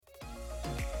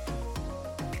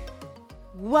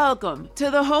Welcome to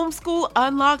the Homeschool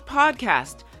Unlocked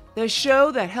podcast, the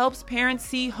show that helps parents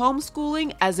see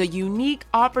homeschooling as a unique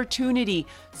opportunity.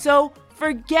 So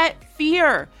forget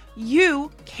fear. You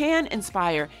can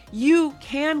inspire. You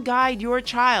can guide your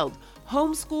child.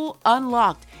 Homeschool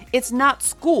Unlocked. It's not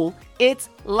school, it's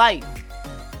life.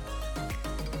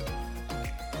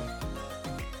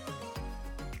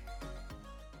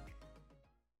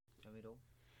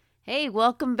 Hey,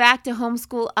 welcome back to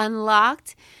Homeschool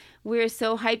Unlocked. We're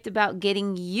so hyped about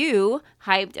getting you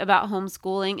hyped about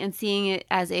homeschooling and seeing it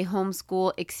as a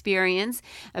homeschool experience,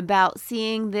 about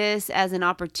seeing this as an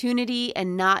opportunity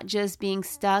and not just being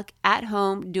stuck at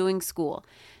home doing school.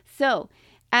 So,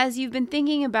 as you've been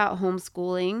thinking about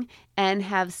homeschooling and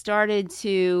have started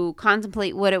to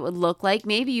contemplate what it would look like,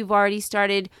 maybe you've already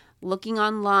started looking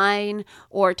online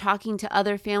or talking to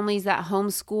other families that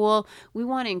homeschool. We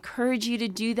want to encourage you to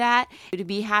do that, to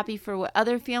be happy for what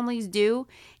other families do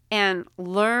and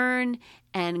learn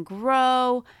and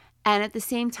grow, and at the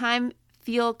same time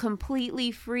feel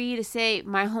completely free to say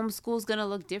my homeschool is going to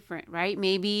look different, right?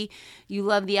 Maybe you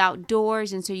love the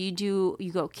outdoors and so you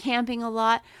go camping a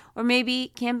lot, or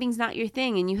maybe camping's not your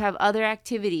thing and you have other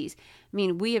activities. I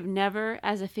mean, we have never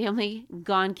as a family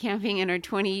gone camping in our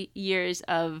 20 years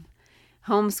of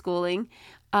homeschooling.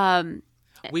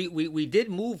 We did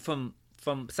move from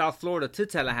South Florida to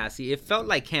Tallahassee. It felt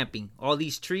like camping. All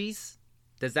these trees.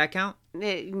 Does that count?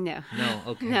 No. No,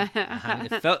 okay.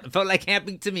 It felt like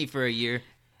camping to me for a year.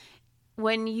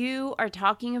 When you are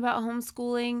talking about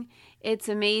homeschooling, it's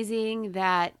amazing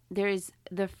that there's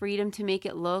the freedom to make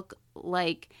it look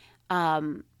like,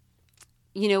 what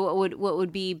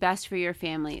would be best for your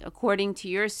family according to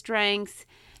your strengths,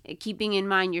 keeping in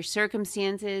mind your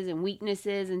circumstances and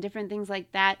weaknesses and different things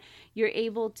like that. You're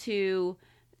able to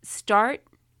start,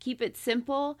 keep it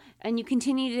simple, and you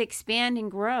continue to expand and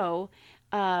grow.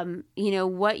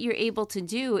 What you're able to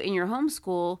do in your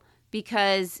homeschool,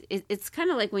 because it's kind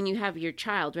of like when you have your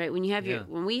child, right? When you have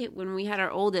when we had our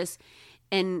oldest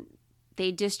and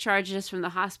they discharged us from the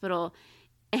hospital,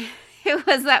 it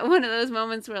was that one of those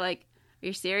moments where like, are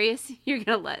you serious? You're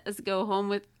going to let us go home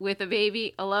with a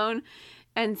baby alone?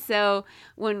 And so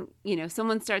when,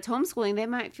 someone starts homeschooling, they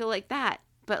might feel like that,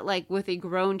 but like with a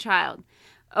grown child.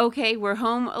 Okay, we're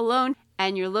home alone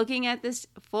and you're looking at this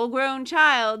full-grown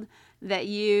child that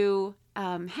you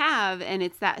have, and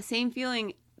it's that same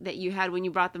feeling that you had when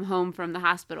you brought them home from the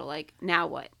hospital. Like, now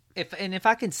what? If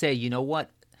I can say, you know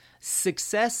what?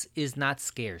 Success is not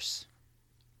scarce,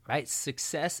 right?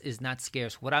 Success is not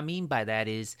scarce. What I mean by that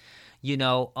is,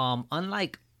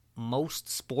 unlike most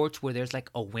sports where there's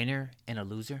like a winner and a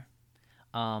loser,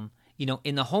 in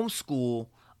the homeschool,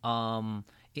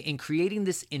 in creating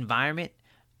this environment,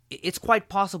 it's quite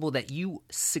possible that you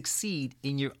succeed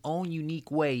in your own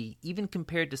unique way, even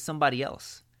compared to somebody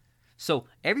else. So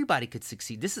everybody could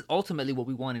succeed. This is ultimately what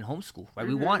we want in homeschool, right?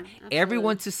 We want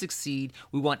everyone to succeed.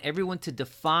 We want everyone to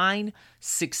define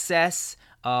success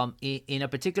in a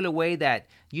particular way that,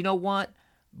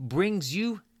 brings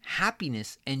you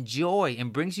happiness and joy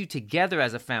and brings you together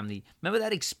as a family. Remember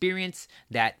that experience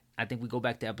that, I think we go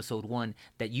back to episode 1,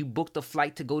 that you booked a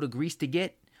flight to go to Greece to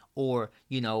get? Or,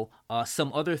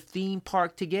 some other theme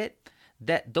park to get,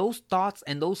 that those thoughts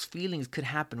and those feelings could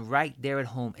happen right there at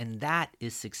home. And that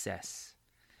is success.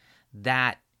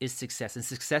 That is success. And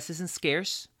success isn't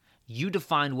scarce. You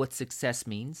define what success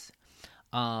means.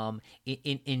 In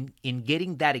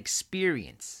getting that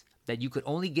experience that you could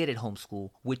only get at homeschool,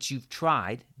 which you've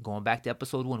tried, going back to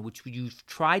episode 1, which you've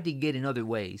tried to get in other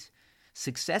ways,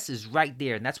 success is right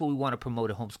there. And that's what we want to promote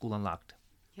at Homeschool Unlocked.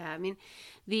 Yeah, I mean,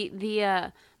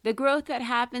 the growth that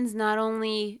happens not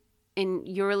only in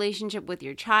your relationship with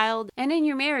your child and in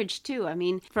your marriage too. I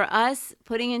mean, for us,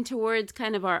 putting into words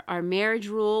kind of our marriage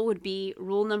rule would be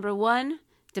rule number 1,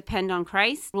 depend on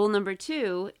Christ. Rule number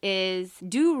 2 is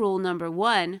do rule number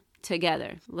 1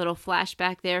 together. Little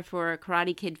flashback there for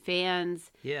Karate Kid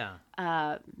fans. Yeah.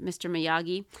 Mr.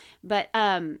 Miyagi. But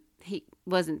he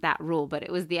wasn't that rule, but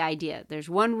it was the idea. There's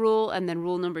one rule, and then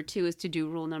rule number 2 is to do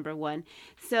rule number 1.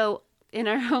 So in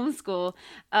our homeschool,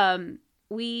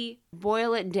 we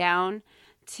boil it down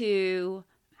to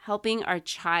helping our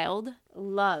child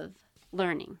love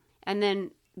learning. And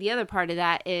then the other part of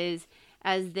that is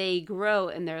as they grow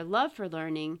in their love for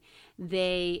learning,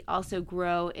 they also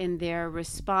grow in their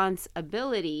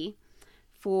responsibility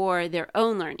for their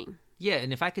own learning. Yeah,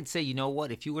 and if I could say,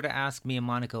 if you were to ask me and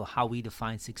Monica how we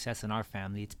define success in our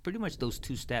family, it's pretty much those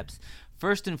 2 steps.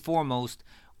 First and foremost,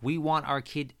 we want our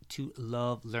kid to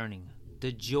love learning,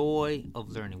 the joy of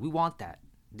learning. We want that.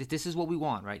 This is what we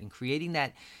want, right? And creating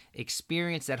that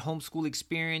experience, that homeschool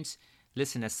experience,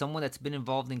 Listen, as someone that's been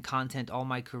involved in content all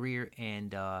my career,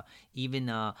 and even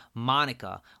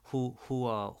Monica, who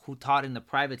taught in the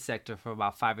private sector for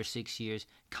about 5 or 6 years,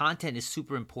 content is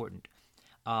super important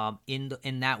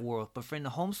in that world. But for in the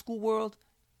homeschool world,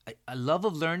 a love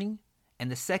of learning, and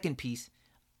the second piece,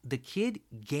 the kid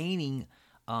gaining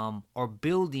or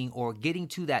building or getting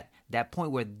to that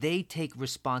point where they take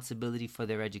responsibility for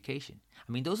their education.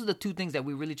 I mean, those are the two things that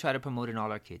we really try to promote in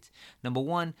all our kids. Number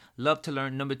one, love to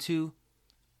learn. Number two,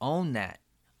 own that.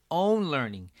 Own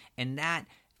learning. And that,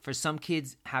 for some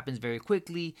kids, happens very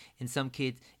quickly. In some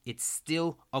kids, it's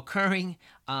still occurring.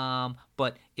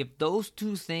 But if those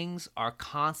two things are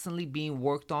constantly being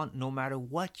worked on, no matter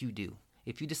what you do,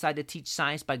 if you decide to teach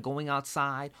science by going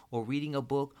outside or reading a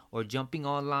book or jumping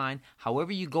online,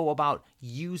 however you go about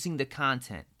using the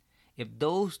content, if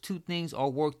those two things are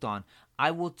worked on, I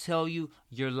will tell you,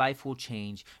 your life will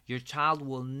change. Your child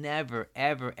will never,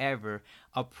 ever, ever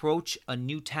approach a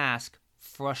new task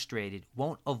frustrated,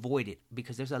 won't avoid it,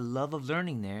 because there's a love of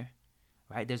learning there,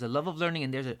 right? There's a love of learning,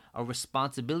 and there's a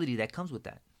responsibility that comes with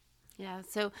that. Yeah.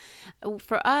 So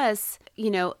for us,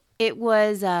 it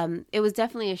was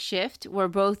definitely a shift. We were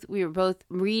both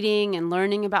reading and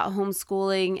learning about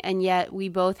homeschooling, and yet we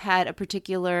both had a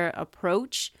particular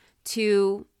approach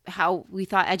to how we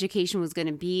thought education was going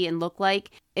to be and look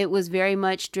like. It was very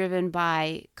much driven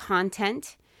by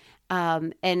content.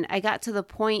 And I got to the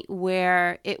point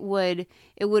where it would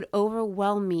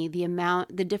overwhelm me,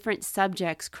 the different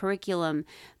subjects, curriculum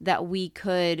that we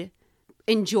could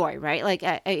enjoy, right? Like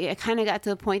I kind of got to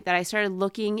the point that I started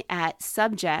looking at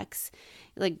subjects,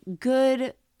 like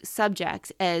good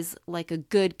subjects, as like a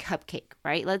good cupcake,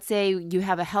 right? Let's say you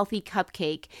have a healthy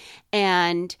cupcake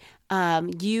and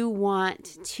you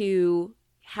want to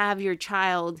have your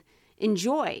child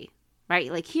enjoy,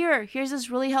 right? Like here's this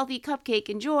really healthy cupcake,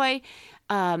 enjoy.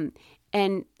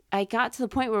 And I got to the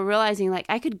point where realizing like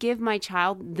I could give my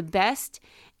child the best,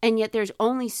 and yet there's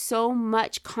only so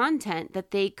much content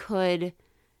that they could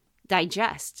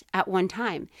digest at one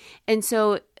time. And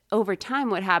so over time,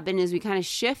 what happened is we kind of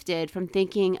shifted from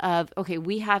thinking of, okay,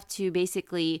 we have to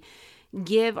basically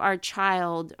give our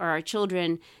child or our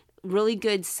children really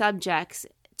good subjects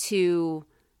to,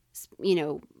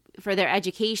 for their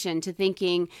education, to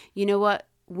thinking, you know what,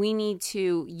 we need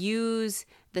to use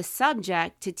the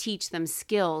subject to teach them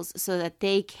skills so that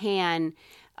they can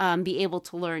be able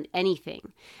to learn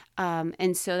anything.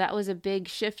 And so that was a big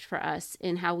shift for us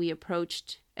in how we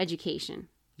approached education.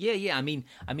 Yeah. I mean,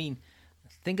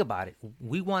 think about it.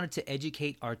 We wanted to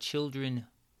educate our children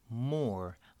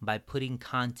more by putting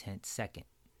content second,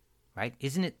 right?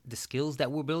 Isn't it the skills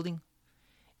that we're building?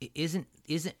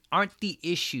 Aren't the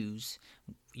issues?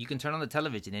 You can turn on the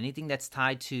television. Anything that's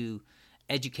tied to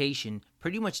education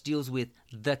pretty much deals with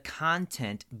the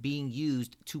content being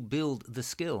used to build the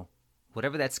skill,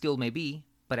 whatever that skill may be.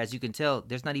 But as you can tell,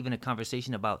 there's not even a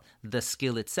conversation about the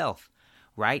skill itself,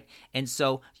 right? And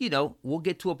so, we'll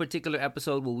get to a particular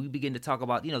episode where we begin to talk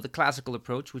about, the classical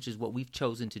approach, which is what we've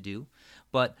chosen to do.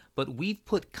 But we've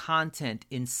put content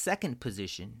in second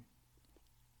position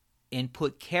and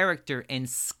put character and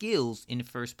skills in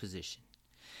first position.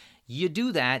 You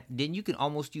do that, then you can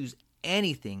almost use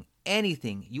anything.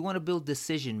 You want to build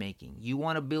decision making. You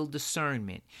want to build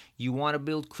discernment. You want to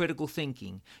build critical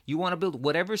thinking. You want to build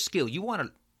whatever skill. You want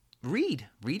to read.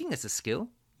 Reading is a skill.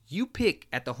 You pick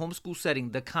at the homeschool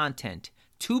setting the content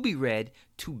to be read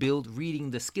to build reading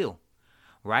the skill,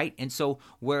 right? And so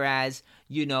whereas,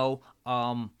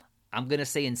 I'm going to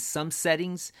say in some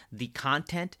settings, the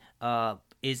content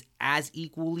is as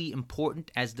equally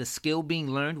important as the skill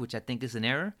being learned, which I think is an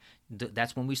error.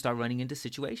 That's when we start running into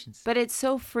situations. But it's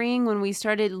so freeing when we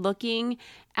started looking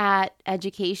at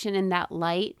education in that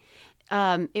light.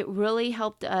 It really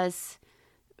helped us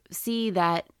see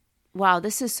that, wow,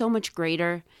 this is so much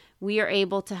greater. We are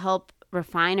able to help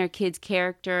refine our kids'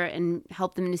 character and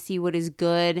help them to see what is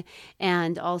good,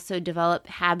 and also develop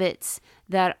habits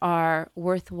that are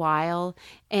worthwhile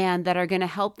and that are going to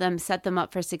help them set them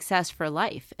up for success for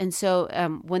life. And so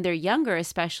when they're younger,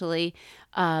 especially,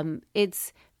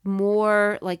 it's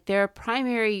more like their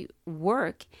primary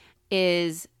work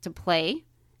is to play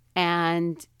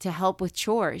and to help with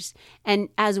chores. And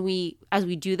as we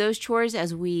do those chores,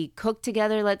 as we cook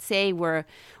together, let's say we're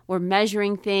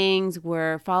measuring things,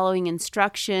 we're following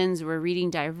instructions, we're reading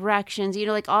directions,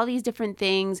 like all these different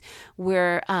things.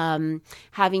 We're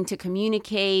having to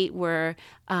communicate, we're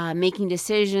making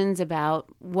decisions about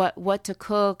what to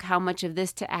cook, how much of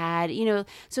this to add,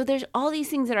 so there's all these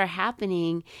things that are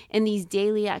happening in these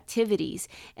daily activities.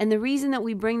 And the reason that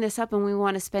we bring this up and we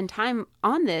want to spend time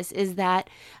on this is that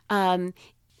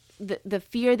the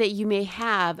fear that you may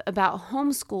have about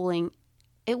homeschooling,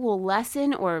 it will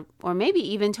lessen or maybe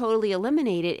even totally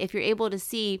eliminate it if you're able to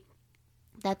see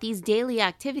that these daily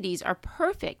activities are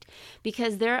perfect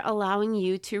because they're allowing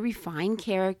you to refine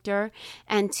character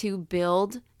and to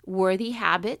build worthy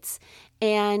habits.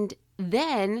 And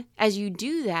then as you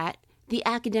do that, the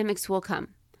academics will come.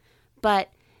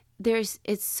 But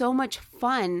it's so much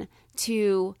fun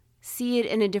to see it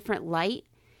in a different light.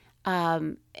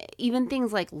 Even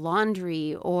things like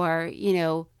laundry or,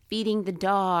 feeding the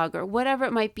dog or whatever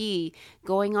it might be,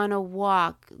 going on a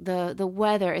walk, the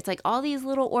weather. It's like all these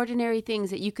little ordinary things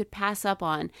that you could pass up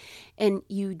on, and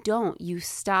you don't. You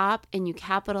stop and you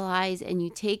capitalize and you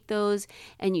take those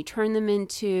and you turn them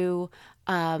into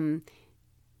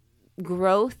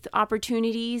growth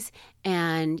opportunities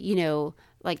and,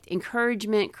 like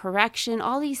encouragement, correction,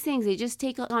 all these things. They just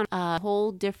take on a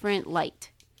whole different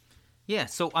light. Yeah.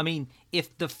 So,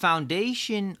 if the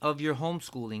foundation of your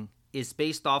homeschooling is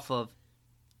based off of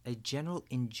a general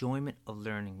enjoyment of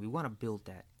learning, we want to build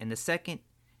that. And the second,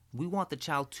 we want the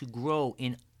child to grow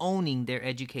in owning their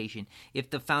education.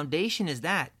 If the foundation is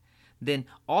that, then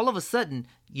all of a sudden,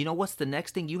 what's the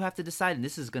next thing you have to decide? And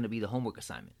this is going to be the homework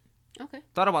assignment. Okay.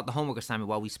 Thought about the homework assignment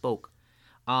while we spoke.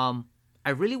 I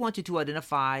really want you to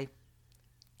identify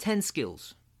 10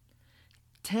 skills.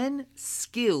 10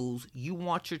 skills you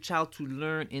want your child to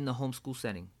learn in the homeschool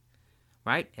setting.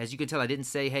 Right? As you can tell, I didn't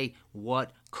say, hey,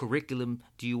 what curriculum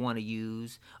do you want to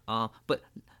use? But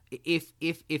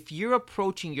if you're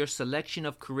approaching your selection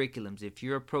of curriculums, if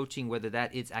you're approaching whether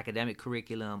that is academic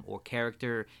curriculum or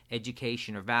character,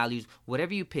 education, or values,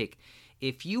 whatever you pick,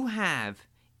 if you have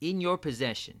in your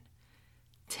possession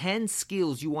 10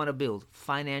 skills you want to build: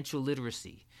 financial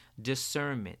literacy,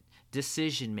 discernment,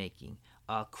 decision-making,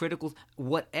 critical,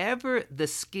 whatever the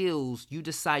skills you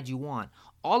decide you want,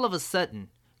 all of a sudden,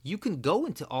 you can go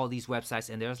into all these websites,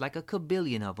 and there's like a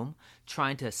kabillion of them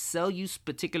trying to sell you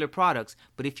particular products.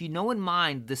 But if you know in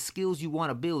mind the skills you want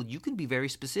to build, you can be very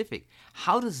specific.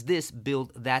 How does this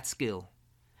build that skill?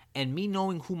 And me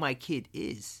knowing who my kid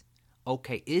is.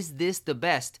 Okay, is this the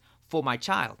best for my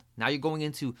child? Now you're going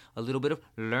into a little bit of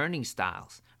learning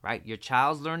styles, right? Your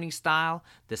child's learning style,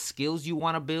 the skills you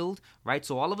want to build, right?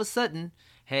 So all of a sudden,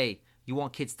 hey, you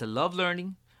want kids to love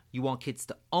learning. You want kids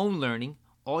to own learning.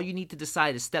 All you need to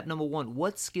decide is step number 1.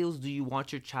 What skills do you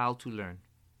want your child to learn?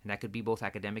 And that could be both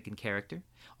academic and character.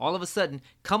 All of a sudden,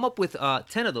 come up with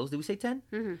 10 of those. Did we say 10?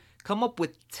 Mm-hmm. Come up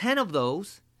with 10 of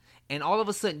those. And all of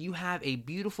a sudden, you have a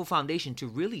beautiful foundation to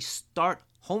really start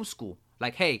homeschool.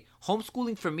 Like, hey,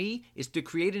 homeschooling for me is to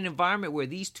create an environment where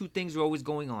these two things are always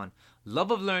going on. Love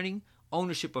of learning,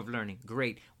 ownership of learning.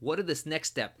 Great. What are this next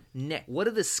step? What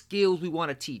are the skills we want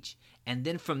to teach? And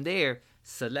then from there,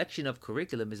 selection of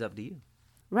curriculum is up to you.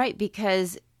 Right,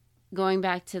 because going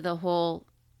back to the whole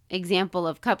example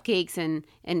of cupcakes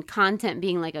and content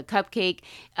being like a cupcake,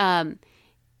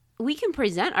 we can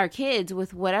present our kids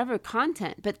with whatever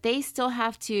content, but they still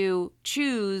have to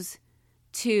choose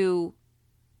to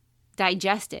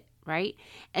digest it, right?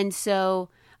 And so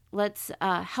let's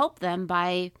help them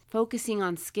by focusing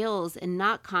on skills and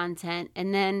not content,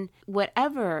 and then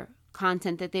whatever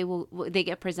content that they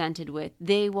get presented with,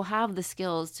 they will have the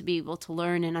skills to be able to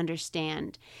learn and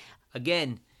understand.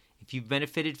 Again, if you've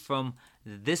benefited from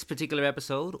this particular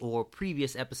episode or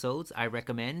previous episodes, I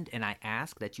recommend and I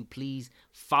ask that you please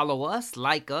follow us,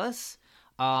 like us,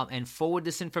 and forward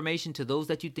this information to those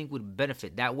that you think would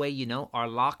benefit. That way, our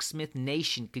Locksmith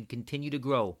Nation can continue to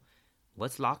grow.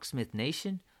 What's Locksmith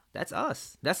Nation? That's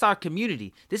us. That's our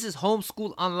community. This is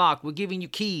Homeschool Unlocked. We're giving you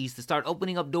keys to start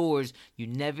opening up doors you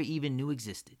never even knew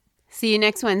existed. See you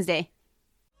next Wednesday.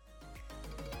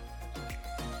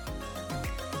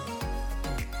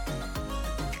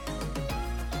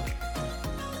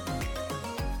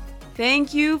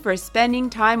 Thank you for spending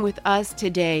time with us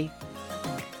today.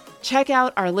 Check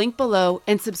out our link below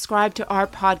and subscribe to our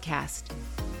podcast.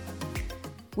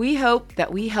 We hope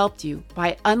that we helped you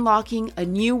by unlocking a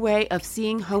new way of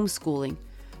seeing homeschooling.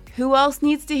 Who else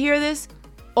needs to hear this?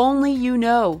 Only you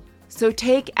know. So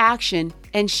take action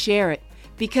and share it.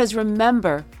 Because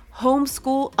remember,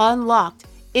 Homeschool Unlocked,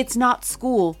 it's not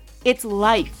school, it's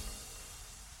life.